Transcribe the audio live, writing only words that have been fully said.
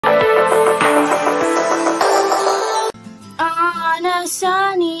a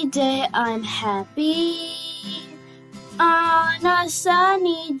sunny day I'm happy. On a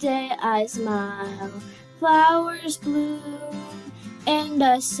sunny day I smile. Flowers bloom in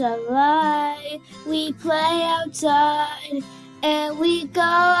the sunlight. We play outside and we go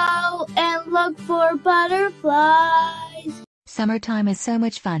out and look for butterflies. Summertime is so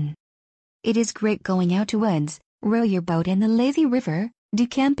much fun. It is great going out to woods, row your boat in the lazy river, do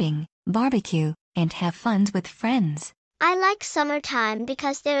camping, barbecue, and have fun with friends. I like summertime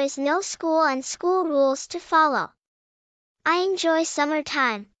because there is no school and school rules to follow. I enjoy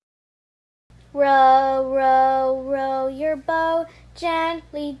summertime. Row, row, row your boat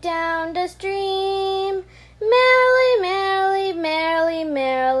gently down the stream. Merrily, merrily, merrily,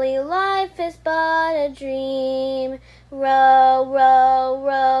 merrily, life is but a dream. Row, row,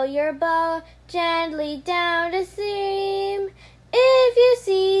 row your boat gently down the stream. If you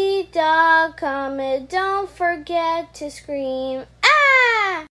see dog Comet, don't forget to scream.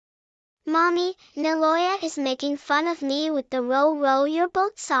 Ah! Mommy, Niloya is making fun of me with the row, row your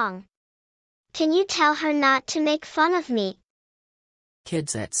boat song. Can you tell her not to make fun of me?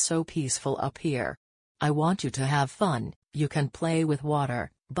 Kids, it's so peaceful up here. I want you to have fun. You can play with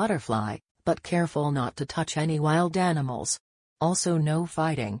water, butterfly, but careful not to touch any wild animals. Also no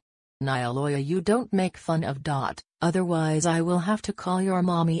fighting. Niloya, you don't make fun of Dot, otherwise I will have to call your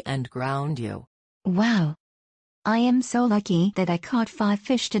mommy and ground you. Wow! I am so lucky that I caught 5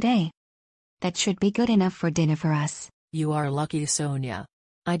 fish today. That should be good enough for dinner for us. You are lucky, Sonia.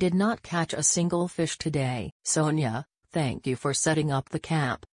 I did not catch a single fish today. Sonia, thank you for setting up the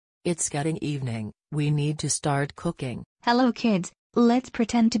camp. It's getting evening, we need to start cooking. Hello kids, let's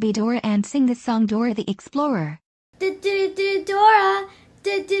pretend to be Dora and sing the song Dora the Explorer. Dora, Dora,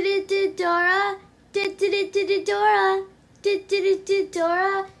 Dora,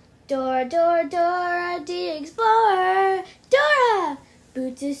 Dora, Dora, Dora the Explorer. Dora!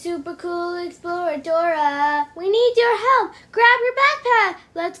 Boots is super cool explorer, Dora. We need your help. Grab your backpack.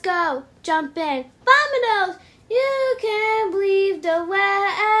 Let's go. Jump in. Vominos. You can't believe the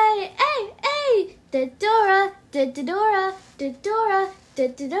way. Hey, hey. The Dora, the Dora, the Dora, the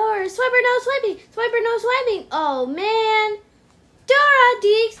Dora. Swiper no swiping. Swiper no swiping. Oh man. Dora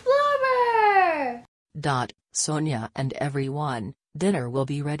the Explorer. Dot, Sonia and everyone, dinner will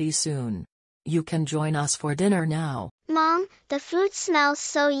be ready soon. You can join us for dinner now. Mom, the food smells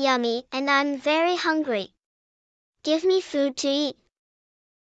so yummy and I'm very hungry. Give me food to eat.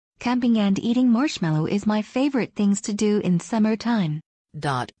 Camping and eating marshmallow is my favorite things to do in summertime.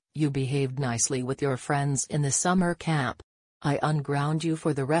 Dot, you behaved nicely with your friends in the summer camp. I unground you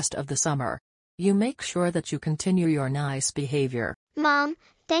for the rest of the summer. You make sure that you continue your nice behavior. Mom,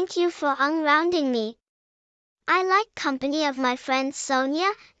 thank you for ungrounding me. I like company of my friends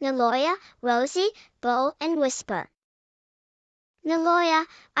Sonia, Niloya, Rosie, Bo, and Whisper. Niloya,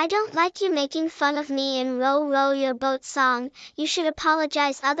 I don't like you making fun of me in Row Row Your Boat song. You should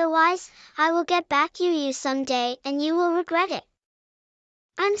apologize, otherwise, I will get back you someday and you will regret it.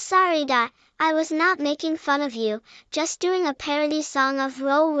 I'm sorry, Dot. I was not making fun of you, just doing a parody song of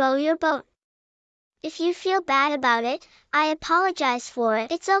Row Row Your Boat. If you feel bad about it, I apologize for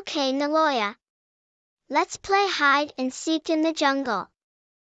it. It's okay, Niloya. Let's play hide and seek in the jungle.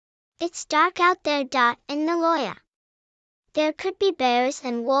 It's dark out there, Dot and Niloya. There could be bears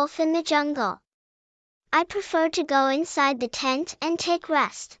and wolf in the jungle. I prefer to go inside the tent and take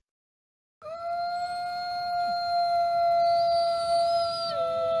rest.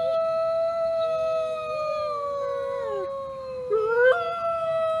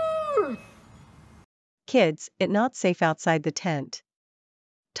 Kids, it's not safe outside the tent.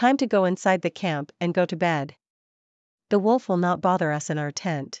 Time to go inside the camp and go to bed. The wolf will not bother us in our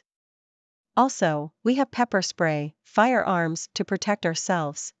tent. Also, we have pepper spray, firearms to protect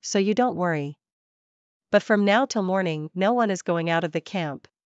ourselves, so you don't worry. But from now till morning, no one is going out of the camp.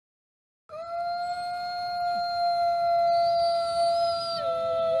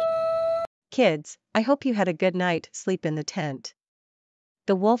 Kids, I hope you had a good night sleep in the tent.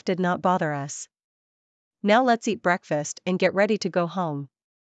 The wolf did not bother us. Now let's eat breakfast and get ready to go home.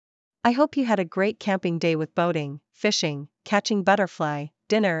 I hope you had a great camping day with boating, fishing, catching butterfly,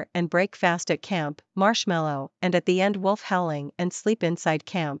 dinner and break fast at camp, marshmallow, and at the end wolf howling and sleep inside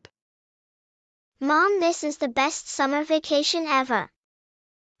camp. Mom, this is the best summer vacation ever.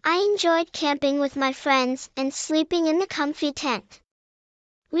 I enjoyed camping with my friends and sleeping in the comfy tent.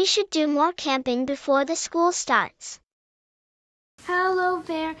 We should do more camping before the school starts. Hello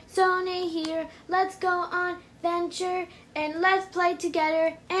there, Sonia here. Let's go on venture and let's play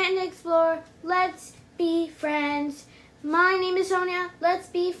together and explore. Let's be friends. My name is Sonia. Let's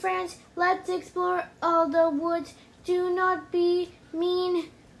be friends. Let's explore all the woods. Do not be mean.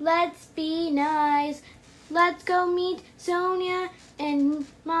 Let's be nice. Let's go meet Sonia and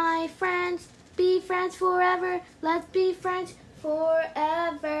my friends. Be friends forever. Let's be friends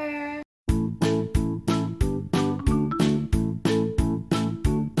forever.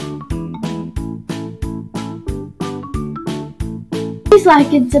 Please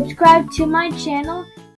like and subscribe to my channel.